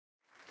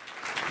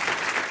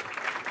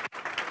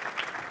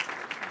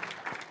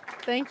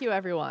Thank you,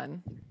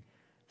 everyone.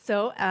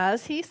 So,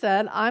 as he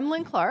said, I'm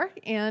Lynn Clark,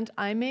 and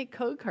I make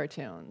code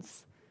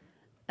cartoons.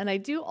 And I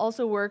do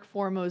also work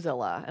for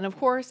Mozilla. And of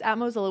course, at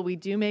Mozilla, we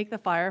do make the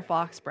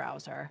Firefox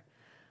browser.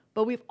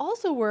 But we've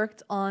also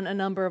worked on a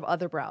number of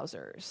other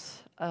browsers.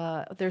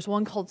 There's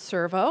one called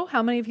Servo.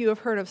 How many of you have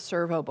heard of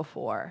Servo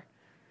before?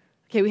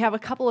 Okay, we have a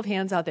couple of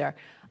hands out there.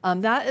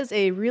 That is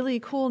a really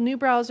cool new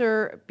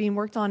browser being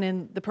worked on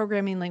in the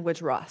programming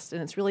language Rust,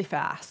 and it's really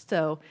fast.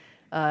 So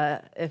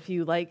if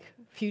you like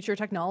future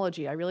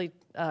technology, I really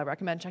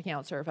recommend checking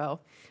out Servo.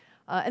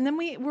 And then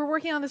we're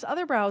working on this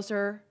other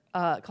browser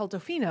called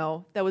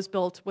Tofino that was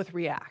built with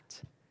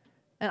React.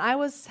 And I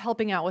was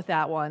helping out with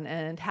that one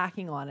and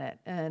hacking on it.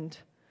 And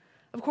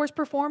of course,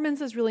 performance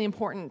is really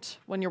important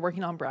when you're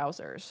working on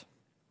browsers.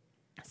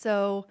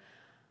 So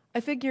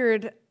I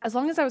figured, as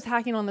long as I was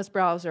hacking on this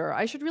browser,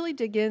 I should really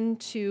dig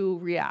into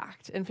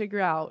React and figure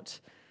out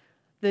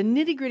the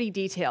nitty-gritty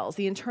details,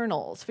 the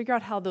internals, figure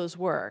out how those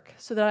work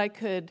so that I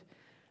could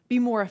be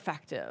more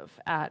effective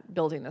at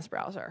building this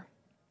browser.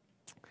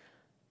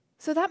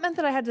 So that meant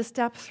that I had to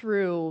step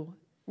through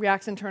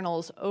React's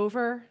internals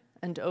over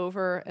and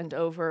over and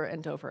over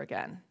and over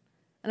again.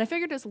 And I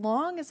figured as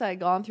long as I had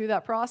gone through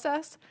that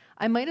process,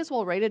 I might as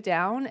well write it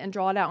down and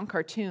draw it out in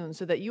cartoons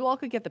so that you all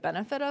could get the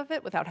benefit of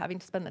it without having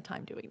to spend the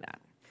time doing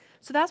that.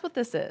 So that's what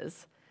this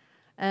is.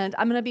 And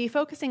I'm going to be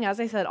focusing, as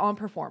I said, on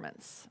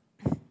performance.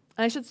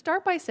 And I should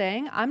start by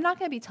saying I'm not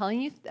going to be telling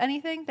you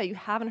anything that you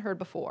haven't heard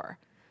before.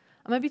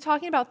 I'm going to be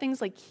talking about things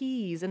like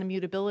keys and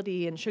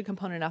immutability and should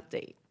component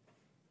update.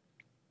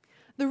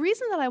 The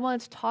reason that I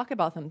wanted to talk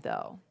about them,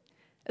 though,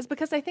 is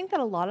because I think that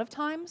a lot of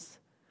times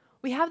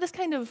we have this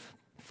kind of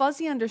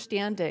fuzzy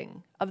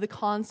understanding of the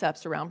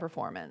concepts around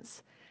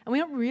performance, and we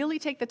don't really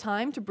take the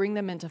time to bring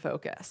them into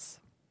focus.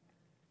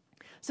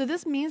 So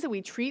this means that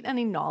we treat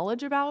any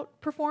knowledge about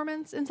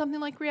performance in something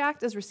like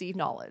React as received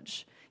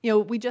knowledge.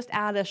 We just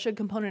add a should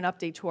component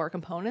update to our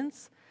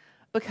components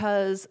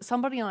because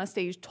somebody on a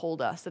stage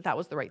told us that that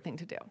was the right thing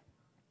to do.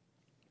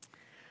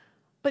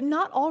 But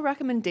not all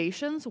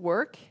recommendations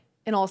work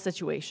in all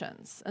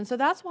situations. And so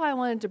that's why I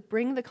wanted to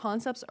bring the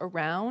concepts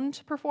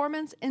around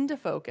performance into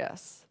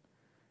focus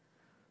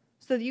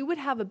so that you would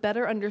have a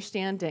better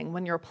understanding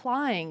when you're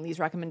applying these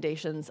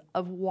recommendations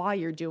of why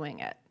you're doing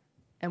it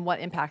and what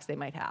impacts they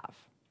might have.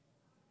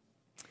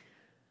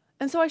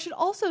 And so I should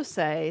also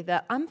say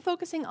that I'm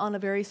focusing on a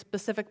very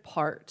specific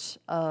part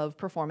of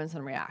performance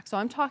in React. So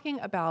I'm talking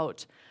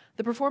about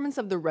the performance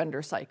of the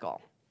render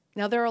cycle.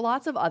 Now, there are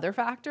lots of other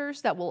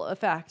factors that will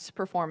affect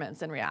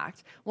performance in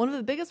React. One of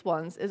the biggest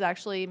ones is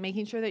actually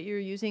making sure that you're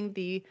using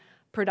the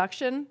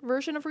production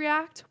version of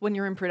React when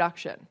you're in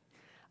production.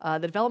 The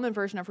development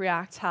version of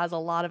React has a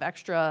lot of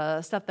extra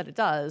stuff that it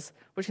does,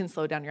 which can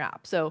slow down your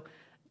app. So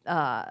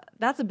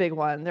that's a big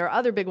one. There are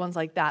other big ones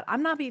like that.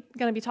 I'm not going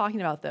to be talking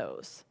about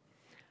those.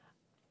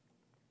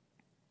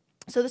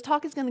 So this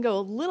talk is going to go a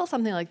little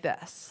something like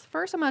this.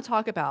 First, I'm going to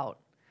talk about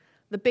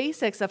the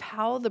basics of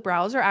how the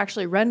browser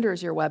actually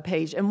renders your web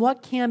page and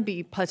what can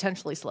be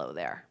potentially slow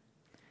there.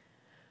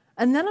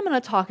 And then I'm going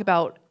to talk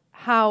about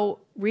how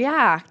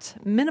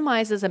React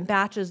minimizes and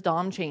batches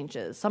DOM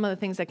changes, some of the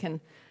things that can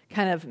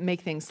kind of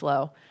make things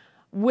slow,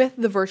 with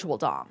the virtual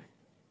DOM.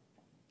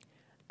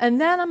 And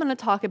then I'm going to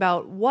talk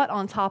about what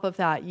on top of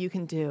that you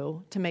can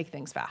do to make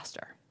things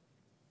faster.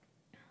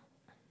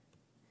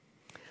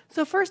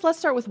 So first, let's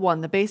start with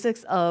the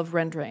basics of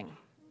rendering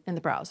in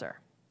the browser.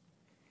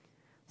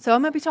 So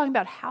I'm going to be talking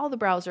about how the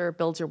browser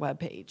builds your web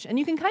page. And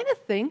you can kind of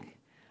think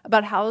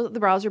about how the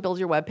browser builds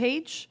your web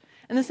page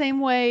in the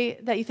same way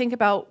that you think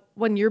about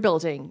when you're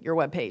building your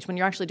web page, when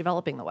you're actually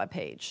developing the web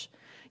page.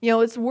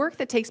 It's work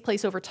that takes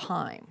place over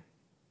time.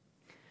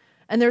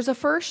 And there's a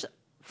first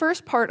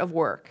part of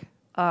work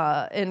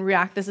in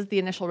React. This is the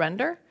initial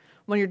render.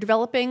 When you're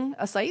developing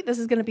a site, this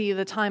is going to be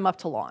the time up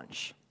to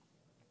launch.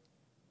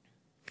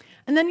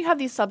 And then you have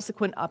these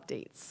subsequent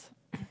updates.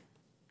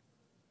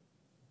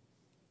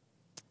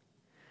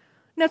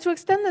 Now, to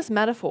extend this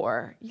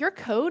metaphor, your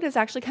code is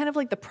actually kind of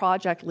like the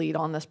project lead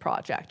on this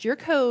project. Your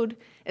code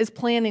is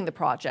planning the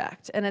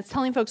project, and it's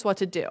telling folks what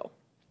to do.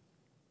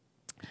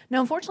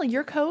 Now, unfortunately,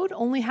 your code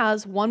only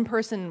has one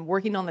person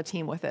working on the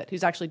team with it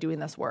who's actually doing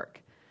this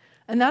work,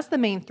 and that's the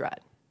main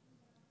thread.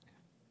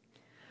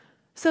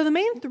 So the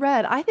main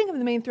thread, I think of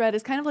the main thread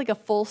as kind of like a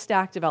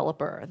full-stack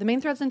developer. The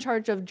main thread's in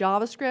charge of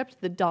JavaScript,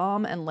 the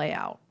DOM, and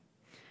layout.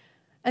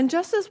 And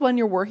just as when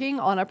you're working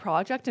on a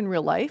project in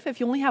real life, if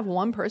you only have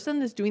one person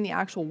that's doing the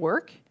actual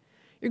work,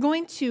 you're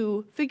going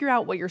to figure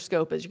out what your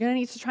scope is. You're going to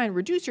need to try and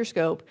reduce your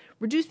scope,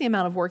 reduce the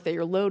amount of work that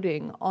you're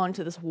loading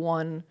onto this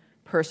one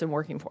person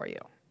working for you.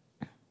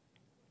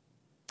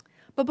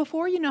 But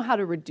before you know how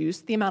to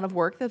reduce the amount of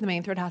work that the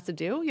main thread has to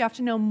do, you have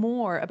to know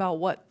more about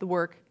what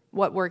work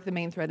the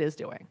main thread is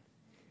doing.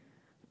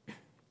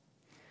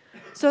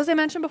 So as I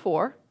mentioned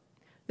before,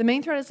 the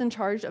main thread is in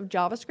charge of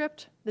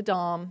JavaScript, the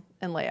DOM,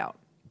 and layout.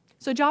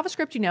 So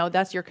JavaScript,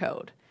 that's your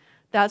code.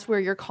 That's where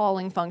you're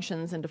calling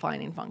functions and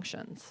defining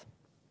functions.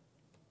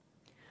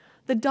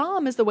 The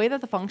DOM is the way that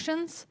the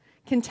functions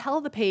can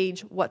tell the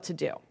page what to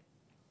do.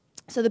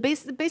 So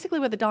basically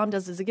what the DOM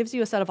does is it gives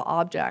you a set of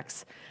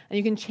objects, and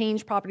you can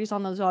change properties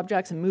on those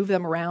objects and move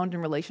them around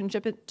in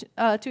relationship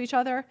to each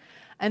other,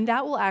 and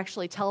that will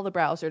actually tell the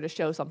browser to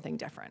show something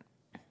different.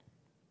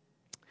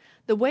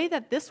 The way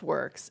that this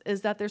works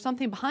is that there's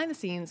something behind the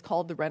scenes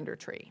called the render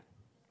tree.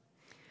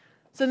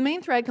 So the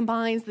main thread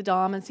combines the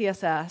DOM and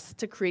CSS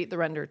to create the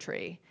render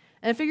tree,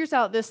 and it figures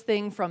out this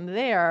thing from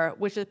there,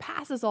 which it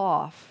passes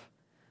off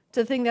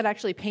to the thing that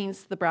actually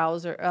paints the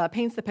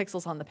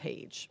pixels on the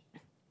page.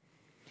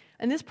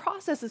 And this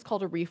process is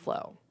called a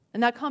reflow,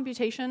 and that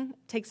computation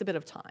takes a bit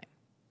of time.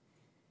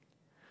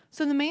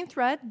 So the main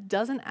thread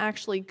doesn't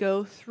actually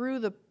go through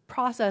the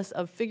process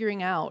of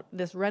figuring out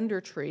this render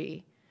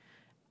tree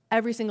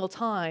every single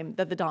time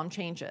that the DOM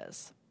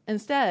changes.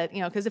 Instead,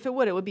 because if it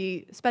would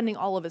be spending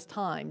all of its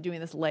time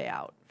doing this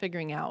layout,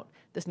 figuring out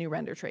this new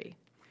render tree.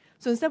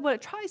 So instead, what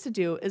it tries to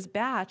do is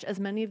batch as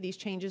many of these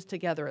changes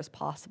together as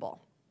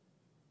possible.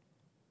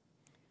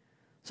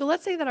 So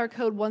let's say that our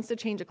code wants to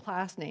change a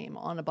class name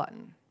on a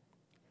button.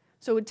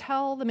 So it would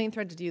tell the main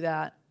thread to do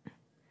that,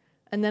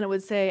 and then it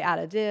would say add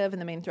a div,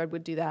 and the main thread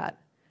would do that,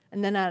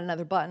 and then add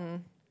another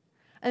button.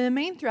 And the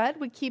main thread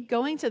would keep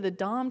going to the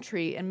DOM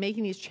tree and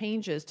making these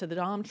changes to the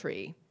DOM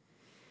tree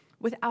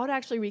without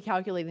actually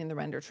recalculating the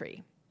render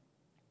tree.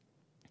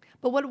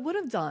 But what it would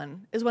have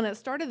done is when it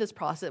started this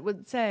process, it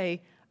would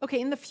say,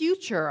 okay, in the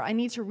future, I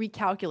need to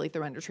recalculate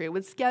the render tree. It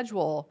would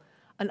schedule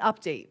an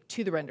update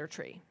to the render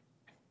tree.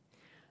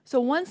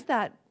 So once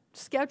that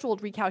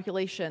scheduled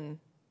recalculation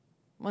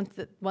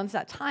once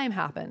that time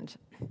happened,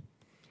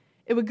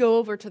 it would go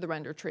over to the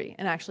render tree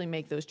and actually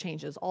make those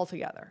changes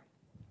altogether.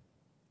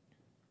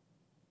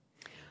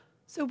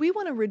 So we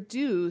want to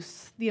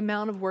reduce the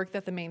amount of work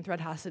that the main thread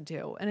has to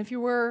do. And if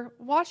you were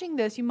watching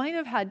this, you might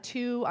have had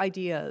two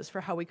ideas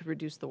for how we could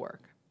reduce the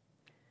work.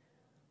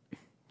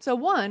 So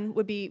one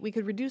would be we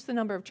could reduce the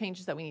number of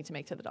changes that we need to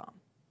make to the DOM.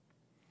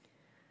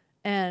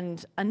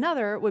 And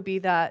another would be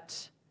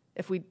that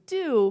if we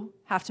do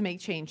have to make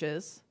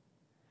changes,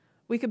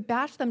 we could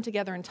batch them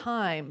together in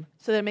time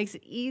so that it makes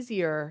it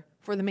easier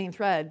for the main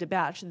thread to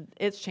batch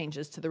its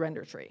changes to the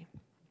render tree.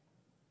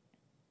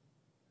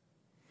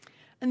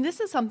 And this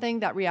is something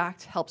that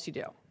React helps you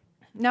do.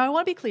 Now, I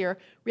want to be clear,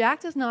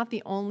 React is not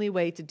the only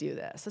way to do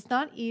this. It's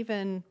not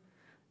even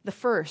the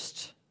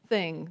first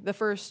thing,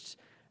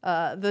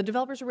 the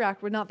developers of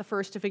React were not the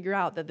first to figure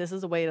out that this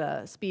is a way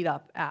to speed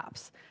up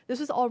apps. This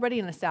was already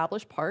an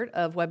established part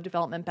of web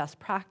development best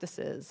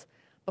practices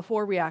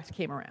before React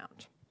came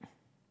around.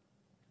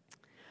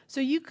 So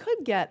you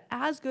could get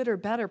as good or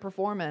better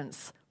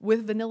performance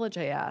with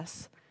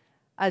vanilla.js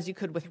as you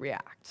could with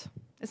React.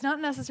 It's not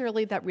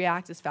necessarily that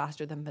React is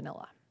faster than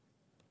vanilla.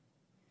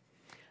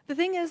 The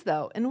thing is,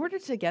 though, in order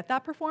to get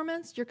that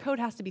performance, your code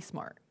has to be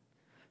smart.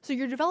 So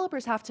your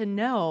developers have to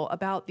know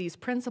about these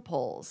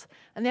principles,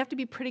 and they have to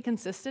be pretty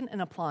consistent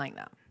in applying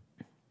them.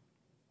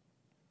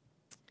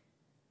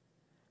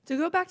 To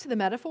go back to the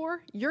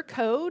metaphor, your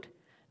code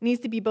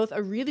needs to be both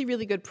a really,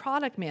 really good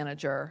product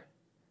manager.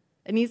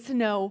 It needs to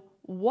know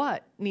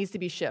what needs to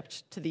be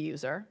shipped to the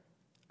user,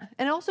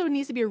 and it also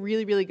needs to be a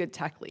really, really good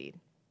tech lead.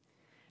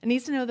 It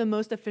needs to know the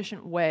most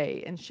efficient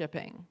way in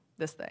shipping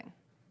this thing.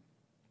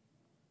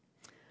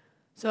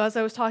 So as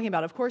I was talking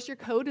about, of course, your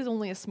code is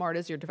only as smart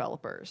as your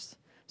developers.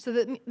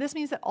 So this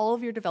means that all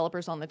of your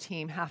developers on the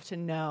team have to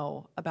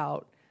know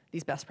about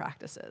these best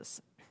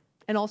practices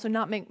and also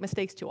not make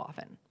mistakes too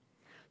often.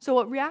 So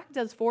what React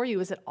does for you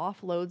is it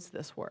offloads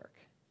this work.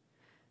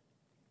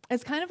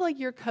 It's kind of like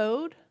your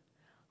code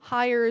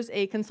hires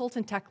a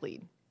consultant tech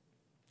lead.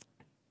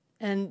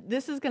 And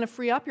this is going to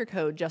free up your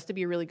code just to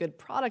be a really good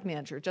product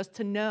manager, just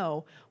to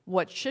know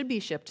what should be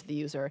shipped to the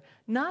user,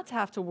 not to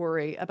have to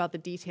worry about the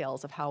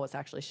details of how it's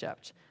actually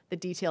shipped, the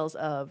details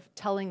of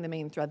telling the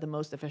main thread the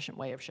most efficient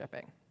way of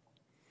shipping.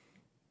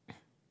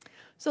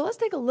 So let's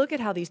take a look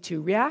at how these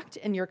two, React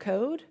and your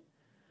code,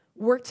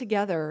 work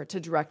together to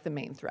direct the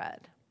main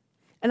thread.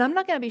 And I'm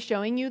not going to be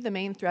showing you the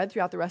main thread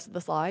throughout the rest of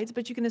the slides,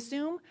 but you can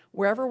assume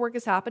wherever work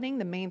is happening,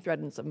 the main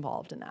thread is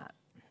involved in that.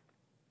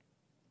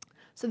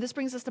 So this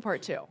brings us to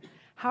part two,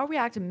 how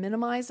React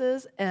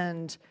minimizes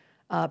and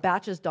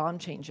batches DOM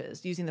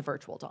changes using the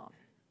virtual DOM.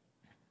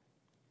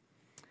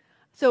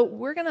 So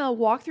we're going to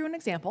walk through an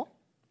example,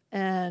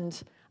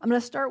 and I'm going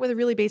to start with a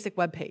really basic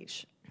web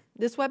page.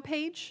 This web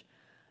page,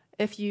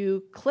 if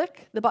you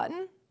click the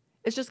button,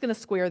 it's just going to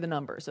square the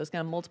number, so it's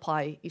going to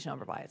multiply each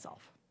number by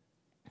itself.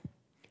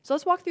 So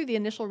let's walk through the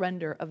initial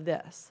render of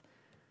this.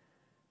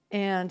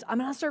 And I'm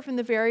going to start from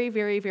the very,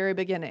 very, very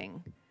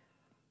beginning.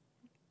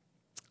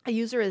 A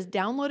user has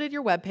downloaded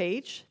your web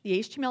page, the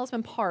HTML has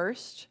been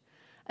parsed,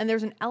 and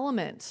there's an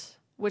element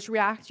which you're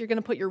going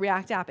to put your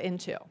React app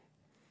into.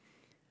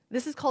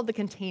 This is called the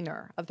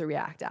container of the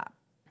React app.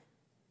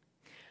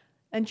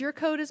 And your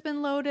code has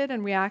been loaded,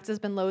 and React has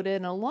been loaded,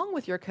 and along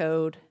with your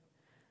code,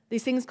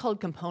 these things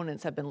called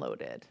components have been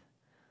loaded.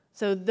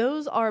 So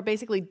those are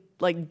basically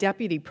like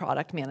deputy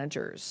product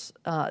managers.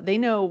 They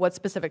know what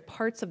specific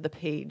parts of the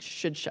page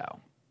should show.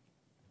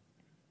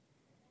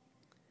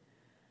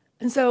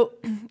 And so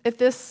if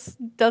this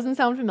doesn't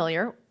sound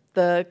familiar,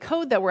 the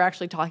code that we're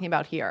actually talking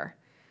about here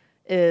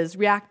is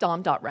React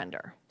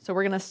DOM.render. So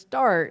we're going to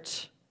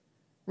start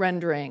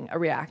rendering a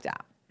React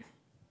app.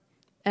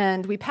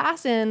 And we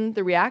pass in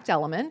the React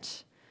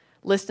element,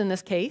 list in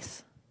this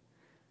case,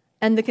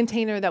 and the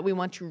container that we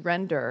want to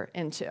render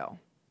into.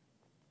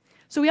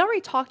 So we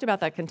already talked about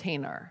that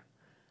container,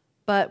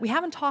 but we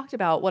haven't talked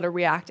about what a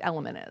React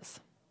element is.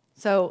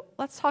 So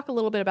let's talk a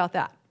little bit about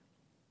that.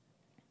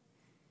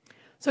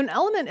 So an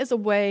element is a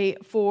way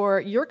for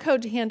your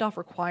code to hand off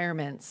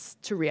requirements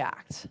to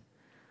React.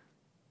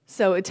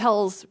 So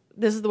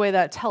this is the way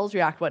that it tells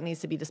React what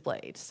needs to be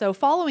displayed. So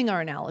following our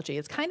analogy,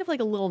 it's kind of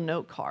like a little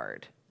note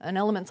card. An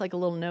element's like a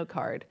little note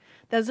card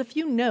that has a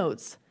few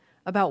notes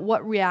about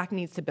what React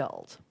needs to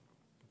build.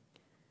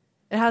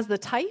 It has the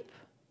type,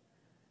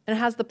 and it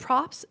has the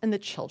props and the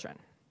children.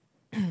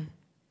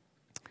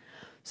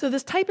 So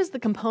this type is the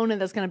component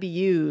that's going to be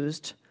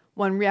used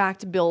when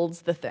React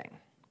builds the thing.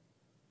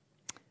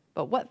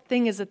 But what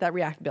thing is it that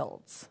React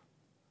builds?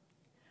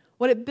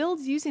 What it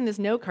builds using this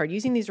note card,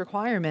 using these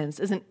requirements,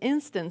 is an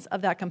instance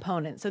of that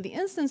component. So the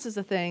instance is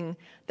a thing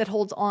that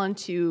holds on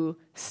to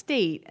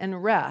state and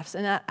refs,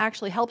 and that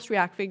actually helps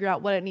React figure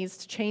out what it needs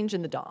to change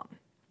in the DOM.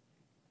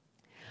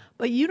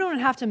 But you don't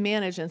have to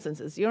manage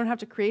instances. You don't have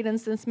to create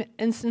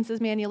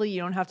instances manually.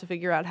 You don't have to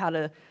figure out how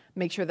to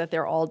make sure that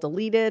they're all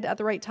deleted at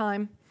the right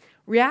time.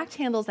 React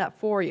handles that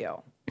for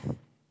you.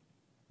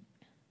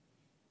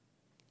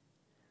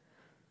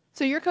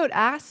 So your code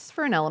asks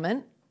for an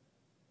element.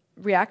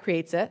 React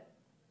creates it.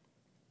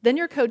 Then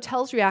your code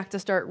tells React to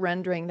start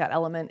rendering that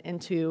element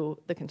into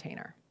the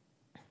container.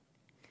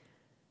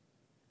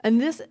 And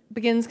this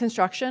begins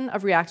construction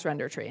of React's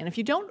render tree. And if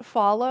you don't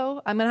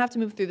follow, I'm going to have to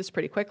move through this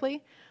pretty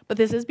quickly, but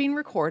this is being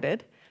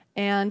recorded.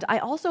 And I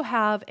also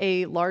have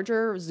a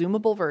larger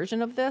zoomable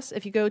version of this.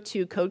 If you go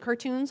to Code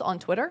Cartoons on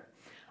Twitter,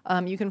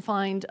 you can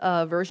find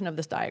a version of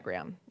this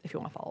diagram if you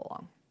want to follow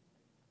along.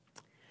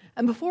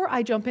 And before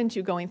I jump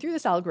into going through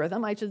this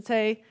algorithm, I should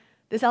say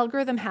this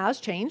algorithm has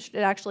changed.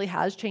 It actually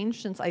has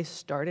changed since I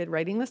started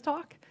writing this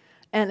talk,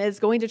 and it's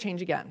going to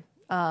change again.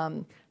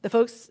 The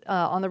folks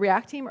on the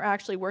React team are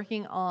actually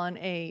working on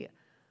a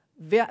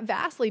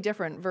vastly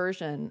different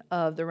version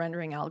of the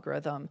rendering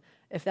algorithm.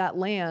 If that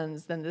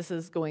lands, then this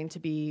is going to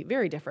be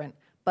very different.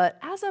 But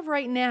as of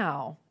right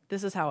now,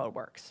 this is how it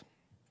works.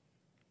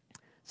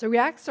 So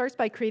React starts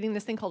by creating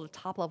this thing called a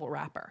top-level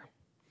wrapper.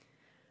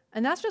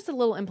 And that's just a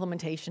little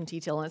implementation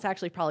detail, and it's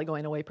actually probably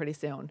going away pretty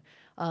soon.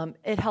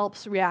 It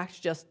helps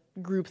React just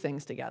group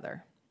things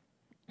together.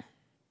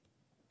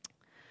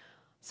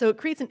 So it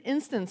creates an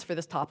instance for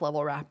this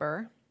top-level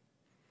wrapper,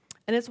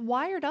 and it's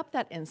wired up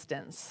that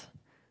instance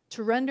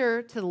to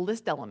render to the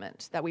list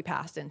element that we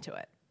passed into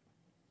it.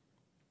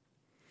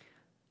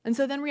 And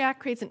so then React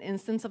creates an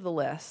instance of the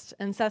list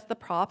and sets the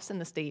props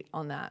and the state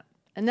on that.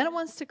 And then it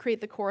wants to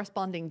create the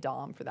corresponding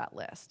DOM for that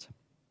list.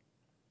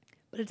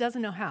 But it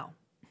doesn't know how.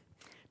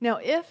 Now,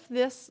 if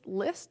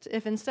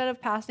instead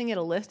of passing it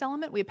a list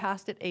element, we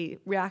passed it a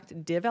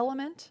React div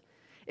element,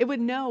 it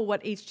would know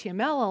what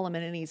HTML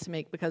element it needs to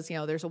make because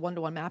there's a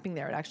one-to-one mapping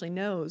there. It actually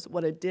knows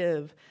what a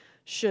div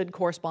should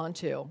correspond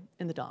to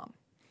in the DOM.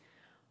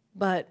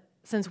 But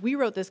since we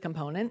wrote this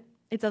component,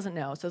 it doesn't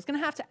know. So it's going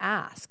to have to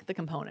ask the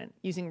component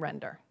using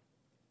render.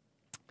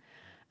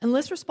 And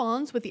list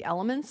responds with the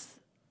elements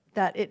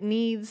that it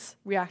needs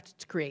React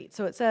to create.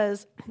 So it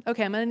says,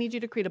 OK, I'm going to need you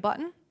to create a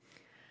button.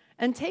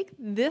 And take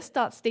this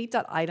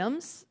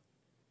 .state.items,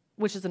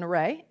 which is an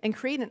array, and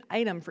create an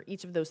item for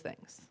each of those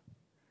things.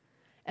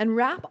 And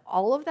wrap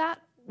all of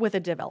that with a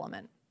div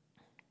element.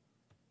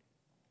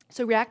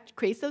 So React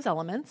creates those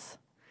elements.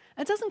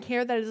 And it doesn't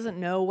care that it doesn't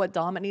know what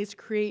DOM it needs to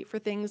create for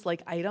things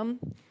like item.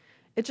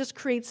 It just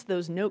creates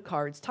those note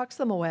cards, tucks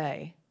them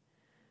away,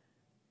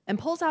 and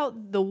pulls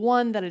out the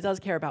one that it does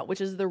care about,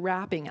 which is the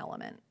wrapping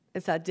element.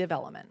 It's that div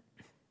element.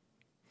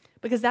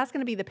 Because that's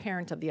going to be the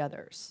parent of the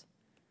others.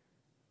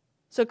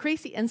 So it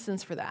creates the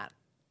instance for that.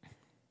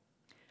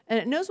 And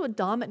it knows what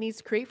DOM it needs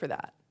to create for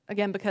that.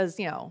 Again, because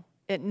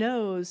it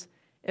knows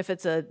if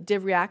it's a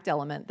div React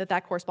element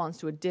that corresponds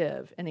to a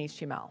div in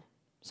HTML.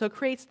 So it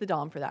creates the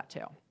DOM for that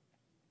too.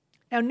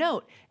 Now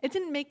note, it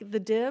didn't make the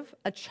div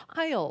a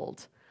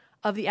child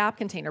of the app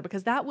container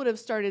because that would have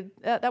scheduled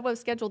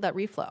that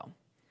reflow.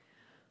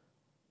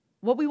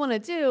 What we want to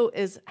do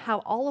is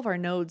have all of our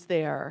nodes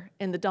there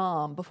in the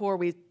DOM before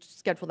we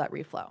schedule that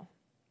reflow.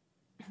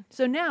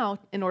 So now,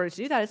 in order to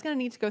do that, it's going to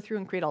need to go through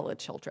and create all the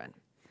children.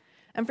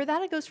 And for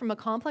that, it goes from a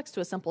complex to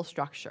a simple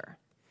structure.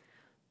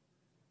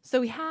 So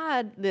we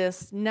had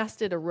this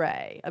nested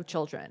array of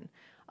children.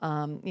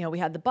 We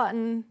had the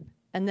button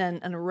and then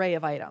an array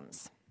of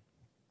items.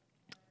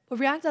 What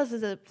React does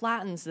is it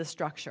flattens this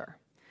structure.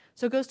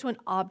 So it goes to an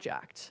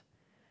object.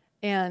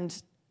 And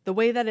the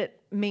way that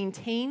it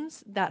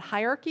maintains that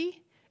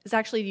hierarchy is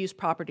actually to use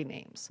property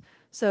names.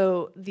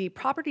 So the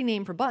property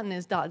name for button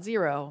is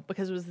 .0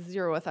 because it was the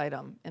 0th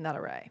item in that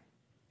array.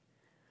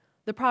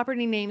 The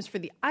property names for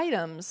the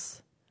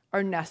items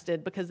are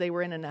nested because they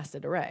were in a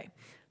nested array.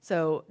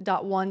 So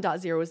 .1,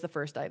 .0 is the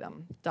first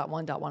item,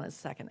 .1, .1 is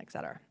the second,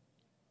 etc.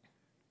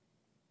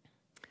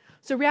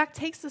 So React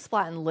takes this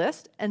flattened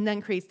list and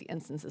then creates the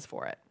instances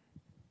for it.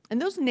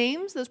 And those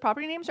names, those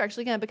property names, are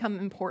actually going to become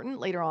important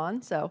later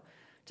on, so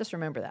just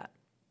remember that.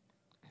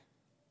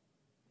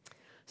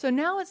 So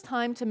now it's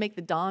time to make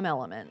the DOM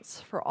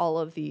elements for all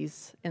of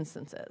these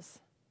instances.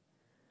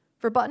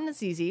 For button,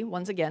 it's easy.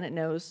 Once again, it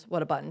knows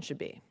what a button should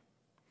be.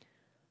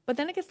 But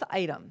then it gets to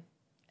item,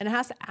 and it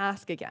has to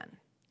ask again,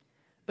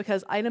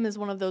 because item is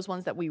one of those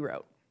ones that we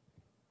wrote.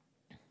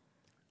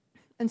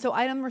 And so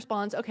item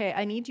responds, okay,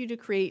 I need you to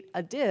create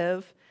a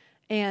div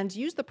and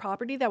use the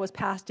property that was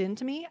passed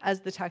into me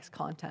as the text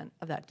content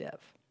of that div.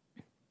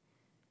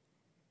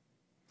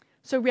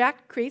 So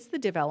React creates the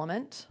div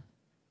element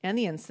and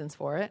the instance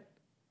for it,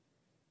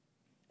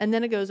 and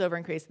then it goes over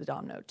and creates the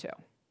DOM node too.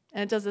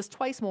 And it does this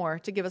twice more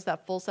to give us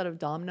that full set of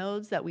DOM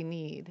nodes that we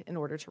need in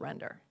order to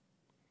render.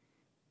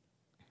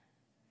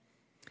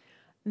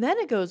 Then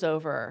it goes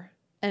over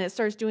and it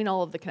starts doing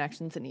all of the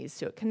connections it needs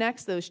to. It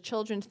connects those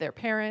children to their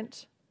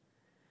parent,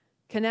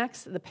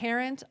 connects the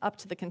parent up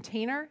to the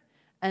container,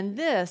 and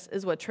this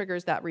is what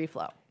triggers that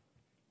reflow.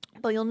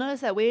 But you'll notice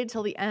that I waited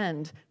till the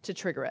end to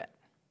trigger it.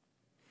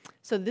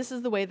 So this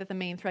is the way that the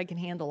main thread can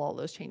handle all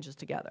those changes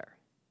together.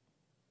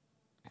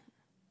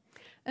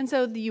 And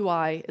so the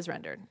UI is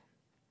rendered.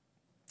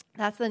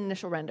 That's the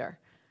initial render.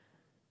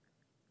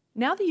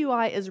 Now the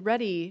UI is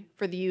ready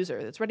for the user.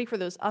 It's ready for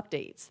those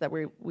updates that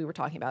we were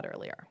talking about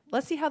earlier.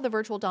 Let's see how the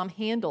virtual DOM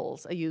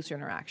handles a user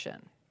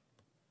interaction.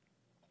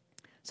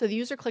 So the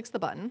user clicks the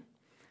button.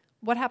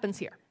 What happens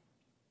here?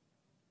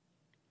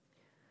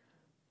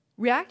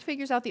 React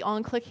figures out the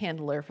on-click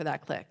handler for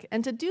that click.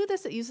 And to do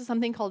this, it uses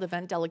something called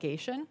event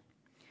delegation.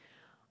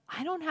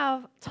 I don't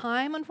have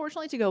time,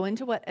 unfortunately, to go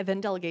into what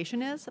event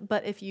delegation is,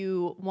 but if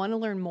you want to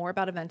learn more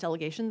about event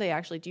delegation, they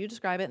actually do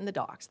describe it in the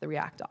docs, the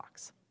React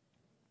docs.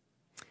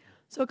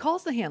 So it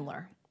calls the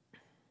handler.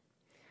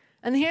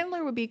 And the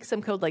handler would be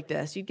some code like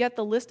this. You get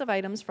the list of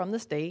items from the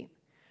state,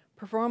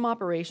 perform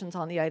operations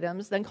on the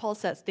items, then call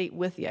setState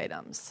with the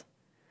items.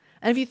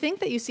 And if you think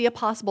that you see a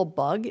possible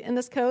bug in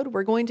this code,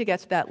 we're going to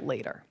get to that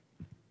later.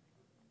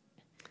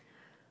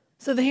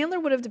 So the handler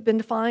would have been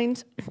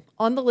defined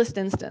on the list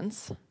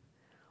instance,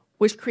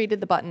 which created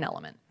the button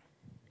element.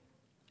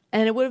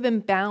 And it would have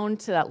been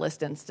bound to that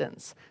list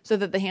instance so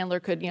that the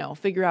handler could,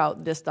 figure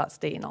out this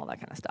 .state and all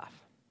that kind of stuff.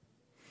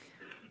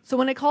 So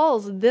when it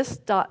calls this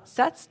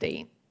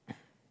 .setState,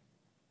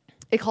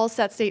 it calls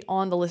setState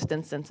on the list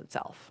instance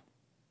itself.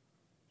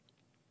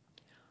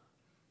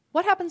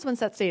 What happens when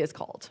setState is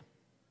called?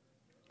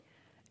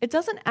 It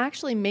doesn't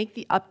actually make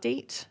the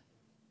update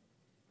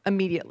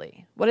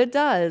immediately. What it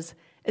does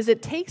is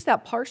it takes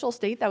that partial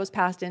state that was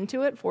passed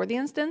into it for the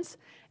instance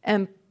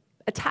and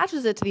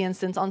attaches it to the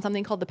instance on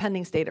something called the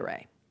pending state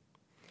array.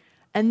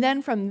 And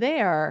then from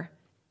there,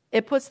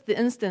 it puts the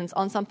instance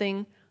on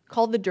something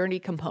called the dirty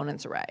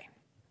components array.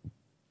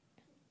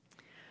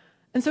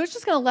 And so it's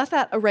just going to let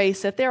that array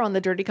sit there on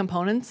the dirty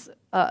components.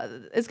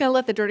 It's going to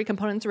let the dirty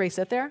components array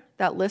sit there,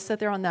 that list sit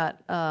there on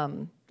that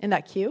in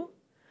that queue.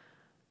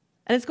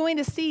 And it's going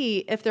to see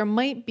if there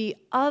might be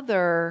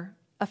other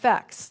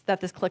effects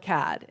that this click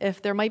had,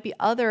 if there might be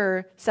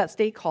other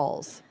setState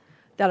calls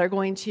that are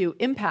going to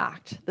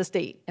impact the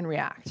state in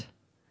React.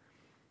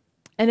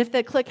 And if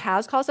the click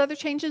has caused other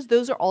changes,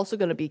 those are also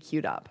going to be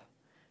queued up.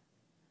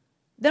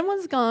 Then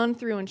once it's gone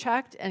through and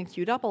checked and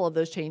queued up all of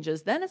those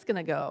changes, then it's going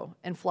to go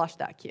and flush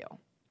that queue.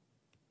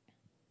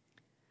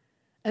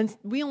 And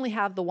we only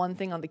have the one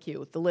thing on the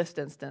queue, the list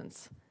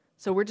instance.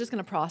 So we're just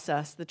going to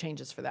process the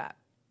changes for that.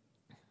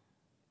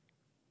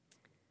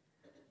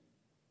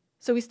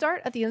 So we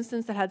start at the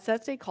instance that had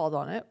setState called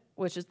on it,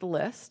 which is the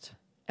list,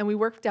 and we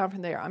work down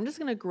from there. I'm just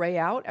going to gray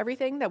out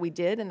everything that we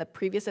did in the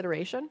previous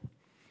iteration.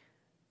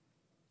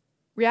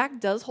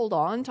 React does hold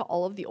on to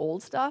all of the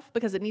old stuff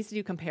because it needs to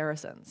do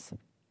comparisons.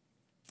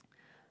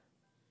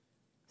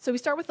 So we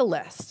start with the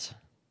list.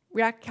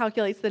 React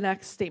calculates the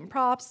next state and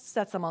props,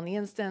 sets them on the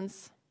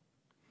instance,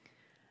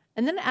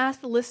 and then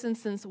asks the list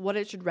instance what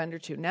it should render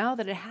to now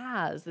that it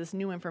has this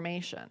new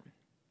information.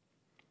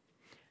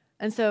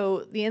 And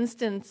so the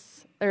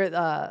instance, or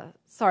the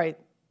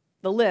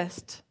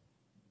list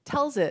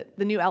tells it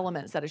the new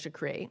elements that it should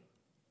create,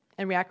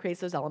 and React creates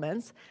those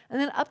elements, and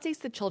then updates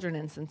the children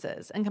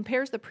instances and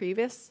compares the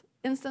previous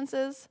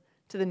instances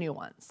to the new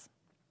ones.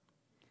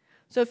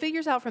 So it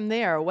figures out from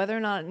there whether or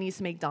not it needs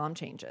to make DOM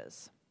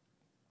changes.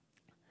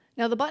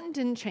 Now the button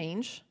didn't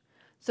change,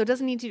 so it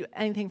doesn't need to do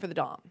anything for the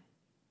DOM.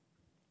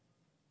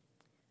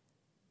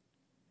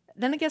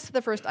 Then it gets to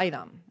the first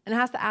item, and it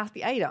has to ask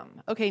the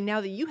item, okay,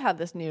 now that you have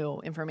this new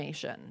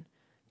information,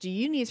 do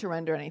you need to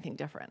render anything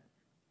different?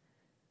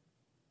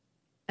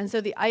 And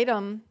so the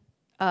item,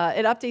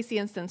 it updates the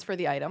instance for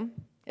the item,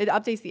 it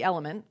updates the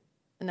element,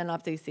 and then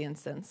updates the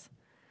instance.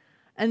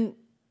 And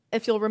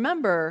if you'll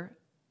remember,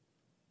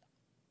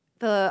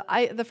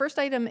 the first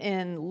item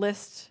in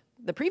list,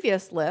 the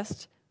previous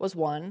list was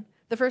 1,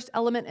 the first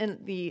element in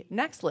the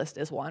next list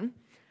is 1,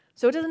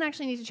 so it doesn't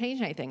actually need to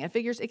change anything. It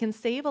figures it can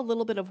save a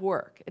little bit of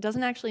work. It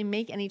doesn't actually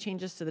make any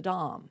changes to the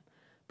DOM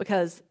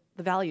because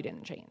the value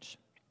didn't change.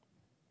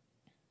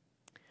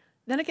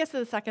 Then it gets to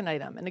the second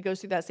item, and it goes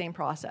through that same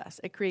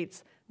process. It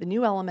creates the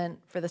new element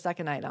for the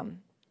second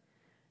item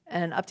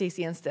and updates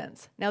the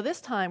instance. Now this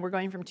time, we're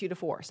going from 2 to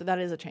 4, so that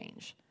is a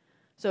change.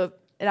 So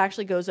it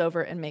actually goes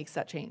over and makes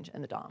that change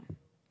in the DOM.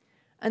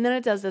 And then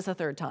it does this a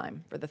third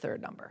time for the third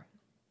number.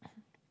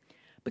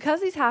 Because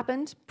these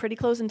happened pretty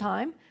close in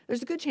time,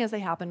 there's a good chance they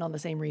happened on the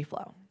same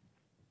reflow.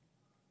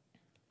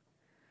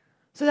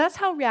 So that's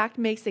how React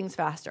makes things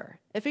faster.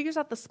 It figures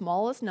out the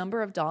smallest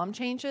number of DOM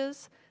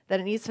changes that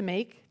it needs to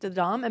make to the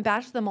DOM and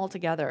batches them all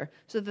together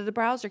so that the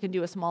browser can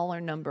do a smaller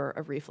number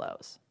of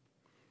reflows.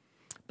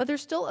 But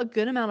there's still a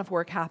good amount of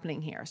work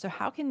happening here. So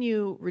how can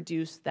you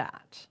reduce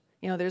that?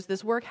 There's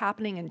this work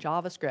happening in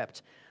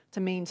JavaScript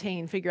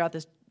to figure out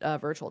this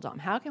virtual DOM.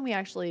 How can we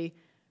actually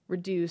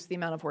reduce the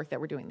amount of work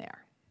that we're doing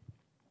there?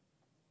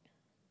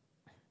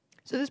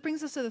 So this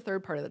brings us to the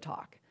third part of the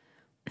talk.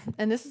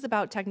 And this is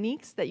about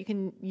techniques that you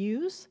can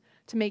use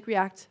to make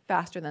React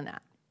faster than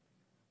that.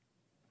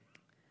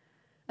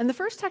 And the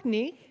first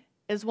technique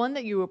is one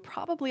that you are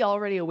probably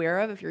already aware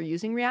of if you're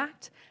using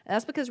React, and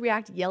that's because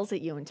React yells at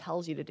you and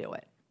tells you to do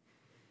it.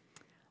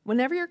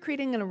 Whenever you're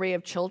creating an array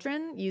of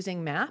children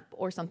using map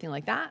or something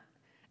like that,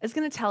 it's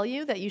going to tell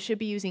you that you should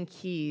be using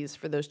keys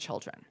for those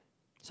children.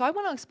 So I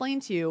want to explain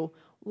to you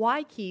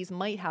why keys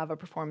might have a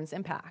performance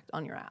impact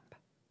on your app.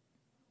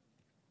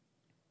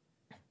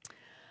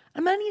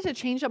 I'm going to need to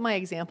change up my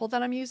example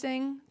that I'm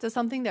using to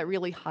something that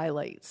really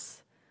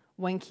highlights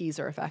when keys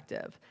are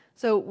effective.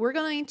 So we're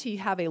going to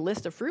have a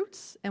list of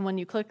fruits, and when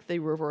you click the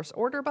reverse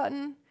order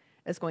button,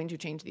 it's going to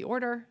change the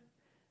order.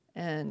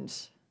 And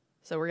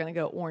so we're going to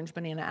go orange,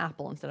 banana,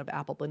 apple instead of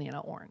apple, banana,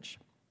 orange.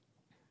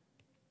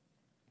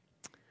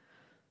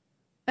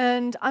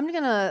 And I'm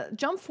going to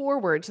jump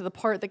forward to the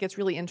part that gets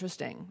really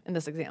interesting in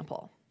this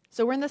example.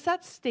 So we're in the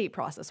set state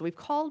process. So we've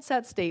called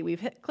set state.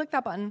 We've clicked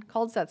that button,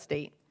 called set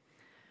state.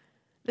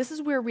 This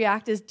is where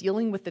React is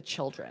dealing with the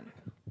children.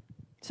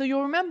 So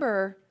you'll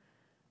remember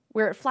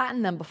where it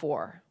flattened them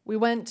before. We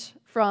went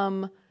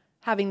from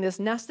having this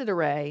nested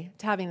array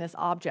to having this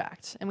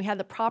object, and we had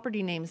the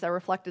property names that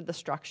reflected the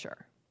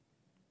structure.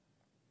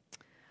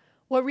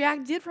 What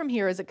React did from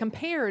here is it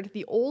compared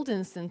the old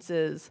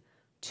instances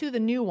to the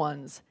new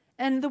ones,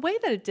 and the way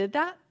that it did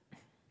that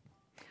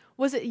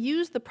was it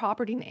used the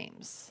property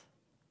names.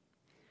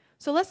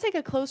 So let's take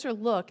a closer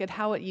look at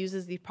how it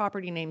uses the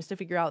property names to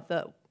figure out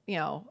the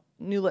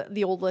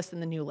old list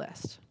and the new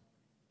list.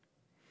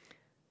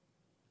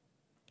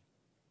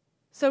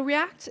 So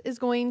React is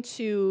going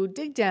to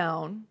dig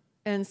down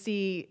and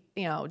see,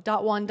 .1,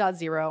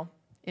 .0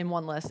 in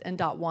one list and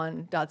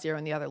 .1, .0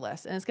 in the other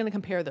list, and it's going to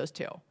compare those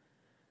two.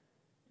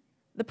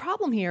 The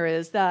problem here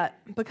is that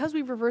because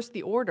we've reversed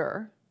the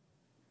order,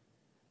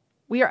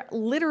 we are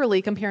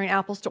literally comparing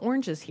apples to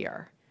oranges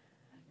here.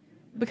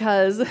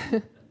 Because,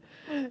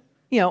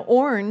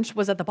 orange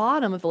was at the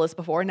bottom of the list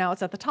before, now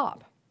it's at the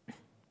top.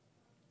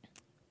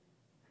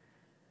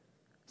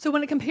 So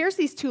when it compares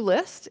these two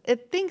lists,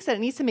 it thinks that it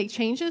needs to make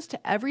changes to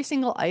every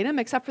single item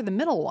except for the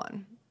middle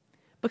one,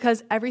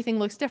 because everything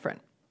looks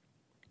different.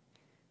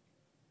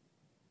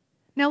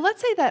 Now let's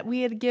say that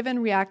we had given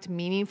React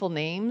meaningful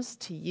names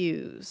to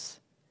use.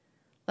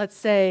 Let's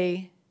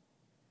say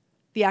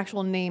the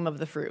actual name of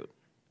the fruit.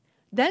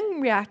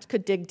 Then React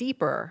could dig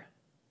deeper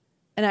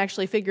and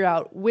actually figure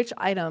out which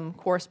item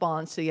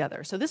corresponds to the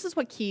other. So this is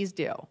what keys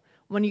do.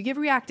 When you give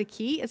React a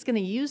key, it's going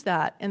to use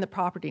that in the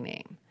property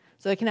name.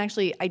 So it can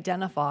actually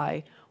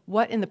identify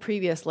what in the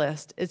previous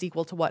list is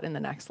equal to what in the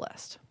next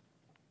list.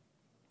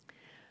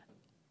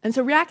 And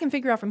so React can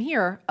figure out from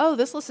here, oh,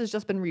 this list has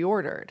just been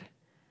reordered.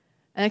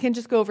 And I can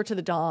just go over to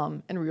the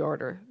DOM and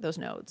reorder those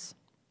nodes.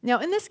 Now,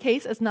 in this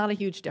case, it's not a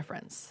huge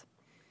difference.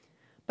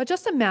 But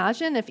just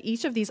imagine if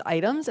each of these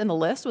items in the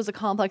list was a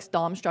complex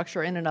DOM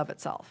structure in and of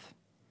itself.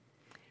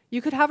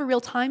 You could have a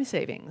real time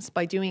savings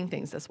by doing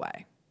things this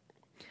way.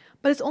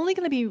 But it's only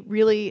going to be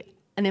really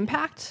an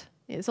impact.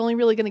 It's only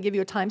really going to give you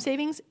a time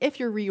savings if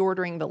you're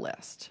reordering the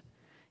list.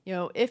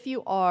 If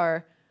you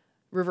are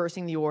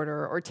reversing the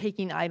order or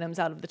taking items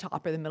out of the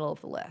top or the middle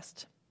of the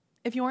list.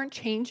 If you aren't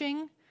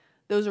changing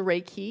those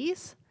array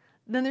keys,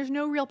 then there's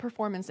no real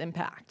performance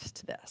impact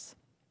to this.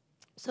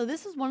 So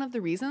this is one of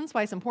the reasons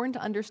why it's important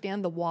to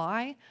understand the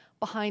why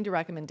behind a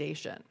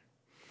recommendation.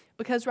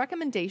 Because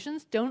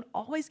recommendations don't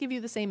always give you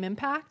the same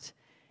impact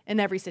in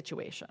every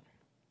situation.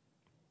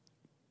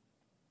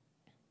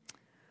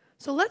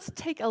 So let's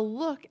take a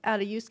look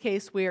at a use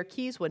case where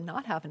keys would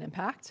not have an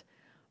impact,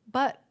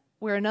 but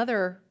where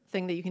another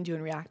thing that you can do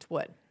in React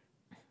would.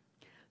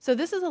 So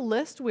this is a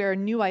list where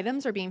new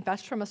items are being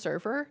fetched from a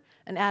server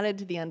and added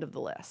to the end of the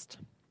list.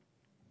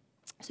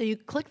 So you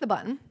click the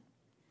button,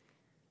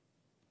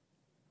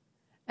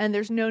 and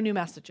there's no new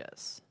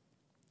messages.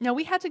 Now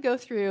we had to go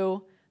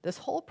through this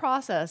whole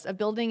process of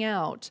building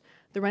out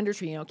the render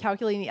tree,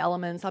 calculating the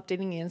elements,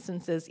 updating the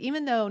instances,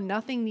 even though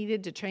nothing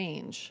needed to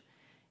change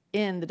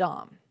in the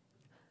DOM.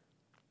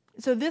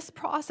 So this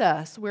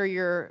process where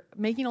you're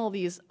making all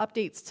these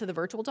updates to the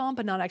virtual DOM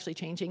but not actually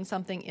changing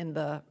something in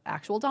the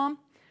actual DOM,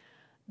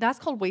 that's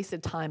called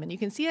wasted time, and you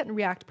can see it in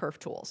React Perf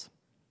Tools.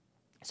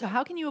 So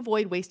how can you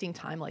avoid wasting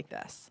time like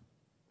this?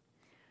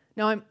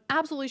 Now, I'm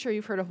absolutely sure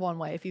you've heard of one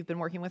way if you've been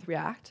working with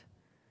React,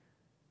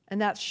 and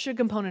that's should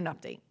component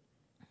update.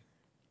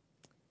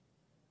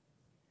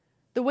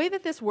 The way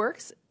that this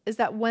works is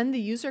that when the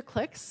user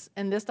clicks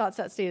and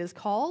this.setState is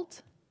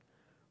called,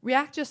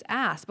 React just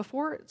asks,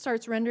 before it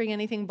starts rendering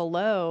anything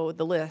below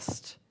the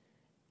list,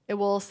 it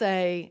will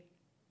say,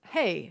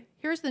 hey,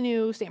 here's the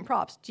new state and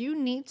props. Do you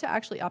need to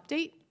actually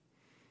update?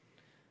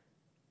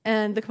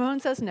 And the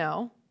component says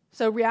no,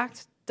 so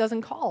React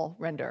doesn't call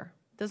render,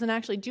 doesn't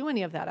actually do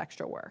any of that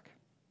extra work.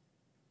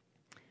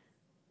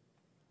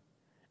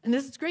 And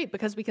this is great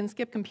because we can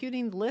skip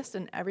computing the list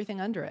and everything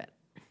under it.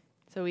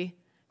 So we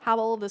have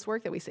all of this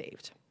work that we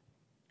saved.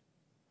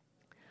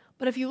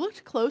 But if you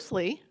looked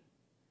closely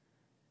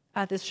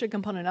at this should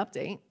component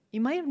update,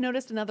 you might have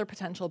noticed another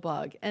potential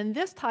bug. And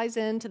this ties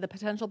into the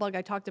potential bug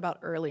I talked about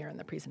earlier in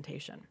the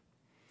presentation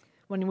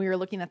when we were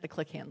looking at the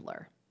click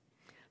handler.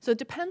 So it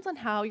depends on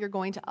how you're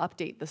going to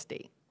update the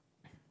state.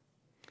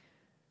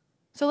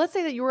 So let's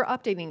say that you were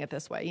updating it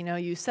this way.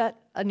 You set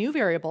a new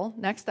variable,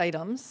 next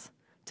items,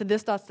 to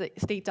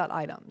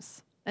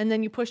this.state.items, and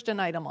then you pushed an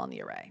item on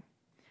the array.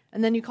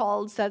 And then you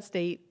called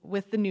setState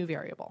with the new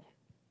variable.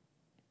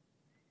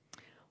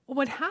 What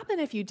would happen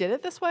if you did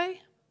it this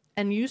way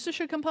and used a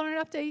should component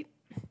update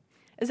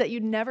is that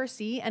you'd never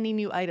see any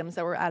new items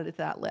that were added to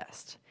that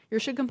list. Your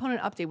should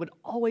component update would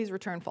always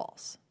return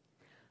false.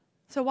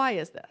 So why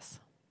is this?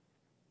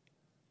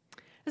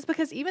 It's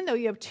because even though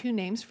you have two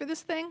names for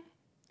this thing,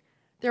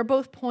 they're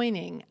both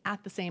pointing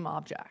at the same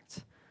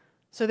object.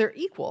 So they're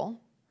equal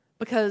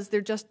because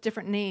they're just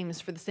different names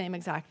for the same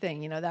exact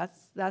thing.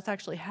 That's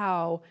actually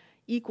how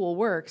equal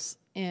works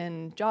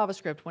in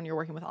JavaScript when you're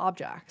working with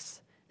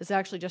objects. It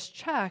actually just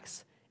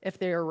checks if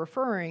they're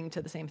referring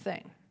to the same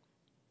thing.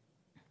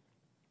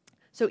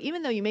 So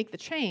even though you make the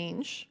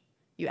change,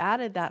 you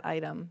added that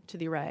item to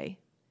the array,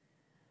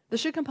 the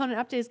should component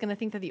update is going to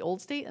think that the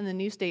old state and the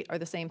new state are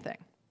the same thing.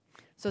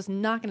 So it's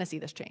not going to see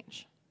this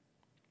change.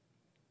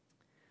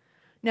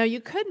 Now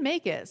you could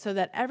make it so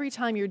that every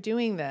time you're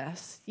doing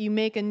this, you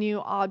make a new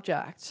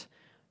object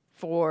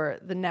for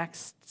the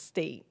next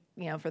state,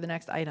 for the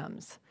next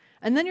items.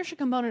 And then your should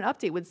component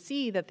update would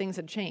see that things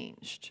had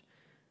changed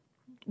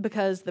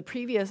because the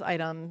previous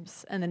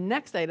items and the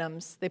next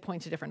items, they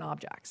point to different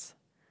objects.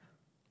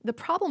 The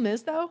problem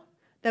is, though,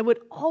 that it would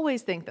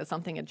always think that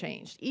something had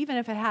changed, even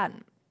if it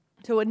hadn't.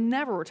 So it would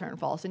never return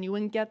false, and you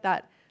wouldn't get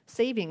that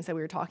savings that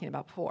we were talking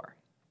about before.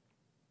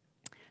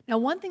 Now,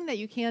 one thing that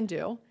you can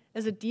do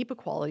is a deep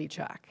equality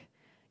check,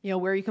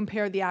 where you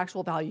compare the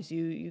actual values.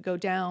 You go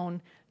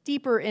down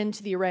deeper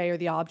into the array or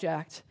the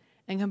object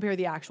and compare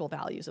the actual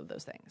values of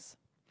those things.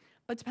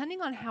 But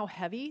depending on how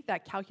heavy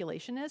that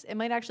calculation is, it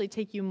might actually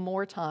take you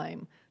more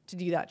time to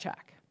do that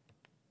check.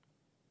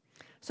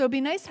 So it'd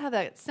be nice to have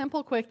that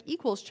simple, quick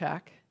equals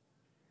check,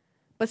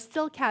 but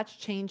still catch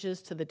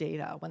changes to the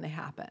data when they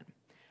happen.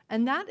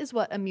 And that is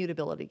what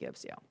immutability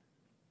gives you.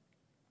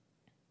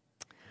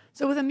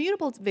 So with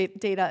immutable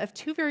data, if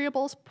two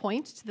variables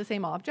point to the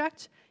same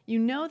object, you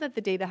know that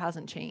the data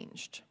hasn't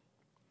changed.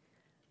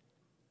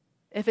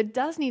 If it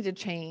does need to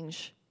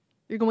change,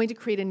 you're going to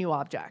create a new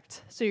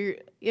object. So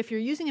if you're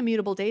using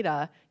immutable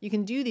data, you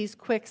can do these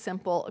quick,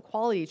 simple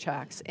equality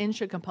checks in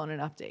should component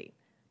update.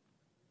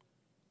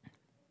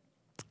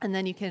 And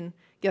then you can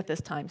get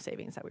this time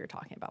savings that we were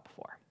talking about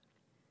before.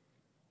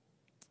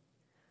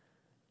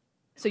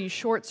 So you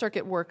short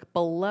circuit work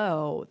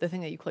below the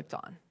thing that you clicked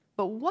on.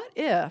 But what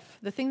if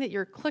the thing that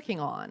you're clicking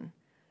on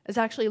is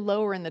actually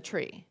lower in the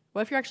tree?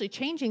 What if you're actually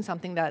changing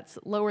something that's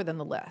lower than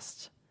the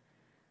list?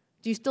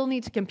 Do you still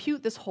need to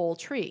compute this whole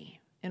tree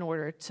in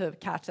order to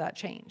catch that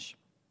change?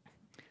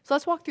 So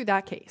let's walk through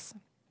that case.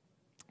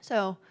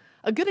 So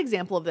a good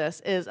example of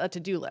this is a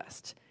to-do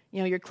list.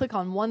 You click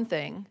on one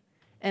thing,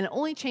 and it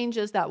only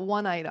changes that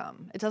one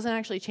item. It doesn't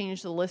actually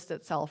change the list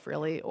itself,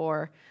 really,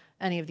 or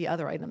any of the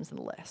other items in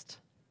the list.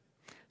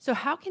 So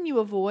how can you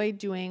avoid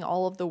doing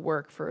all of the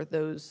work for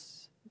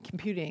those,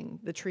 computing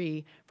the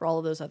tree for all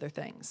of those other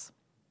things?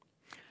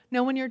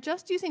 Now, when you're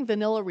just using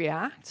vanilla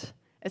React,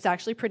 it's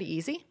actually pretty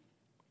easy.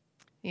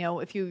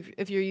 If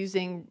you're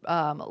using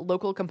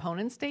local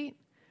component state,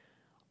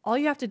 all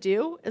you have to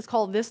do is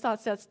call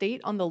this.setState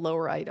on the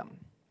lower item.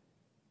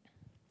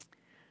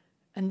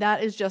 And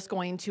that is just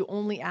going to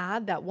only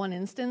add that one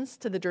instance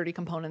to the dirty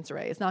components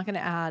array. It's not going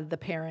to add the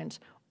parent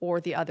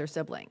or the other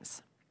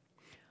siblings.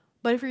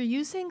 But if you're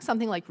using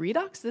something like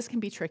Redux, this can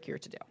be trickier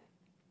to do.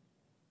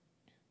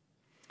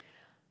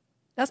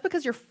 That's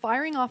because you're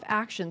firing off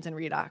actions in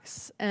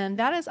Redux, and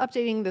that is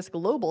updating this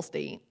global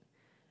state.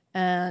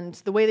 And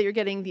the way that you're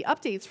getting the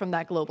updates from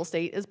that global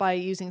state is by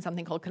using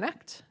something called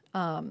connect.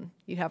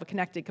 You have a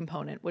connected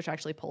component, which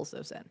actually pulls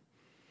those in.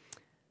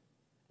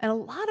 And a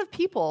lot of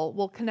people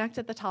will connect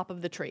at the top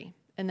of the tree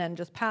and then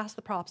just pass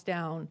the props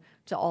down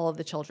to all of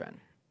the children.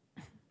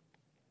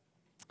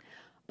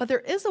 But there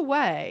is a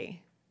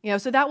way,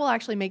 so that will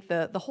actually make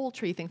the whole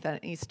tree think that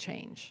it needs to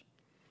change.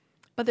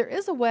 But there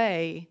is a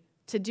way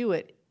to do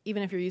it,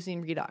 even if you're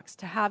using Redux,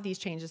 to have these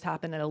changes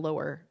happen at a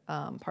lower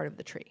part of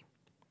the tree.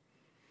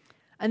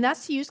 And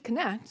that's to use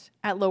connect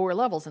at lower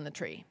levels in the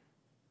tree.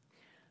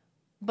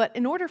 But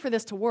in order for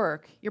this to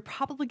work, you're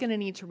probably going to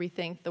need to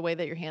rethink the way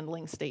that you're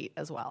handling state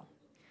as well.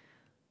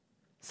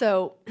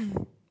 So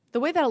the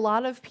way that a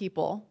lot of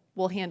people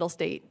will handle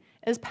state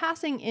is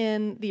passing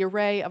in the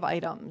array of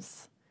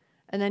items,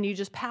 and then you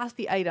just pass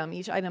the item,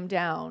 each item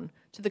down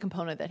to the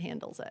component that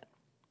handles it.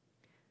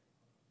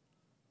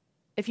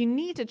 If you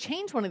need to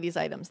change one of these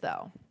items,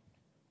 though,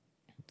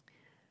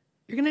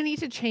 you're going to need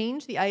to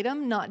change the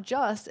item not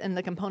just in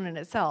the component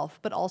itself,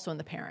 but also in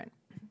the parent.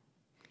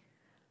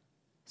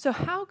 So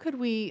how could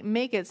we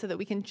make it so that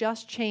we can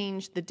just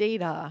change the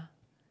data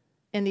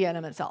in the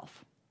item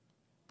itself?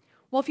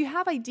 Well, if you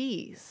have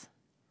IDs,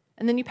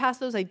 and then you pass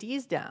those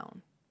IDs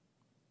down,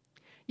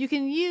 you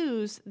can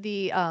use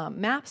the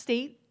map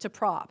state to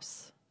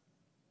props,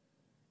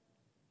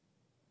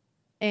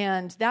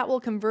 and that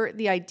will convert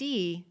the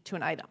ID to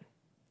an item.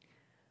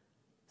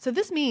 So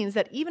this means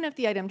that even if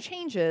the item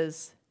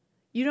changes,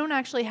 you don't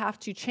actually have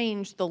to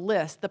change the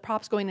list, the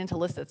props going into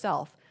list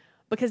itself,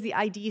 because the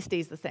ID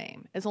stays the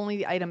same. It's only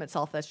the item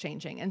itself that's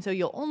changing. And so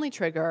you'll only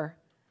trigger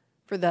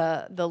for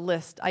the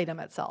list item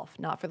itself,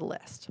 not for the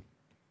list.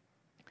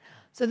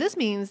 So this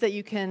means that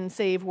you can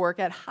save work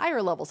at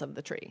higher levels of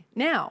the tree.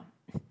 Now,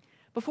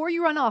 before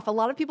you run off, a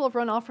lot of people have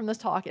run off from this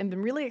talk and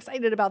been really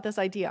excited about this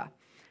idea.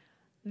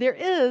 There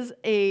is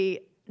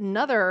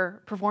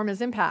another performance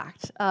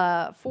impact.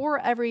 For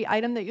every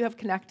item that you have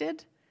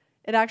connected,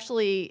 it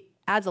actually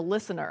adds a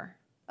listener.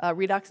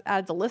 Redux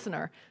adds a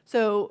listener.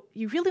 So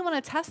you really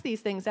want to test these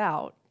things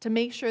out to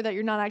make sure that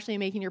you're not actually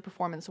making your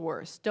performance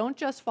worse. Don't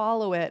just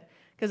follow it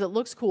because it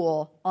looks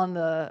cool on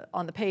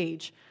the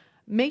page.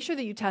 Make sure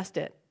that you test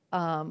it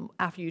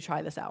after you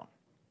try this out.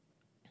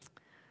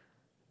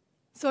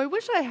 So I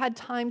wish I had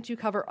time to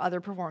cover other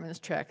performance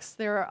tricks.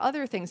 There are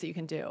other things that you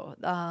can do.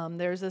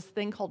 There's this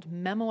thing called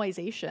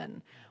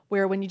memoization,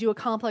 where when you do a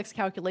complex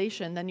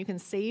calculation, then you can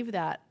save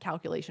that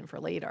calculation for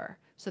later,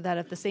 so that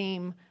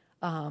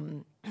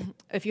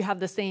if you have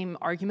the same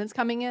arguments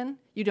coming in,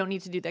 you don't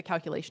need to do that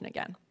calculation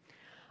again.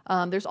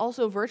 There's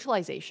also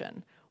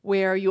virtualization,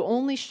 where you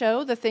only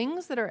show the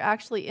things that are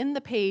actually in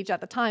the page at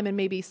the time, and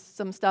maybe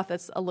some stuff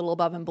that's a little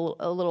above and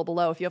a little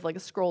below if you have like a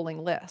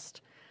scrolling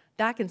list.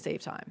 That can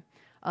save time.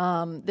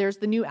 There's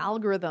the new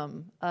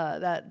algorithm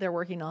that they're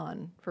working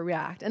on for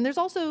React. And there's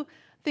also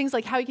things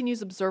like how you can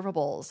use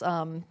observables,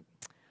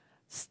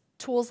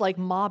 tools like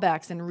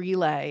MobX and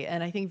Relay,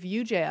 and I think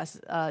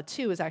Vue.js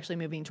too is actually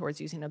moving towards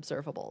using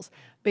observables.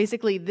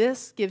 Basically,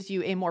 this gives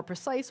you a more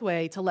precise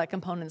way to let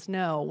components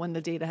know when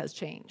the data has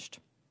changed.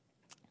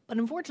 But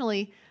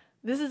unfortunately,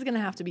 this is going to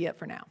have to be it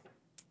for now.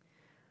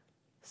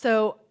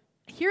 So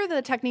here are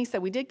the techniques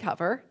that we did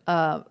cover.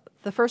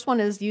 The first one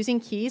is using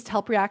keys to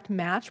help React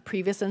match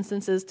previous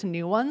instances to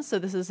new ones. So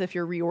this is if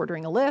you're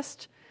reordering a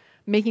list,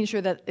 making sure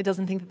that it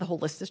doesn't think that the whole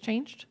list has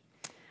changed.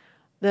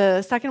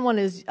 The second one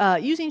is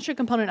using should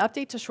component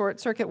update to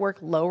short circuit work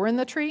lower in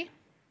the tree,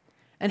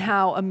 and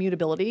how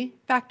immutability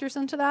factors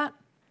into that.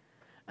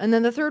 And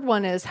then the third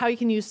one is how you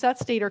can use set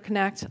state or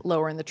connect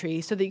lower in the tree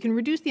so that you can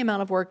reduce the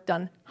amount of work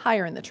done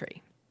higher in the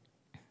tree.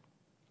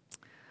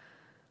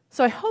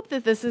 So I hope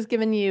that this has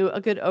given you a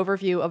good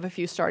overview of a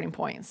few starting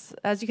points.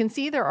 As you can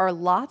see, there are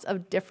lots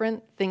of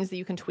different things that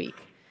you can tweak.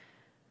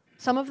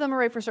 Some of them are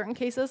right for certain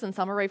cases and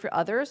some are right for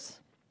others.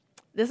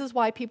 This is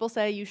why people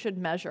say you should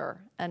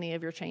measure any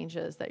of your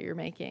changes that you're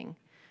making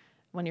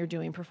when you're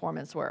doing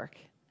performance work.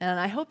 And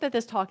I hope that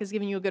this talk has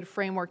given you a good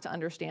framework to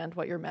understand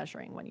what you're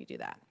measuring when you do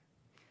that.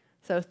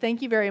 So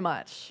thank you very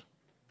much.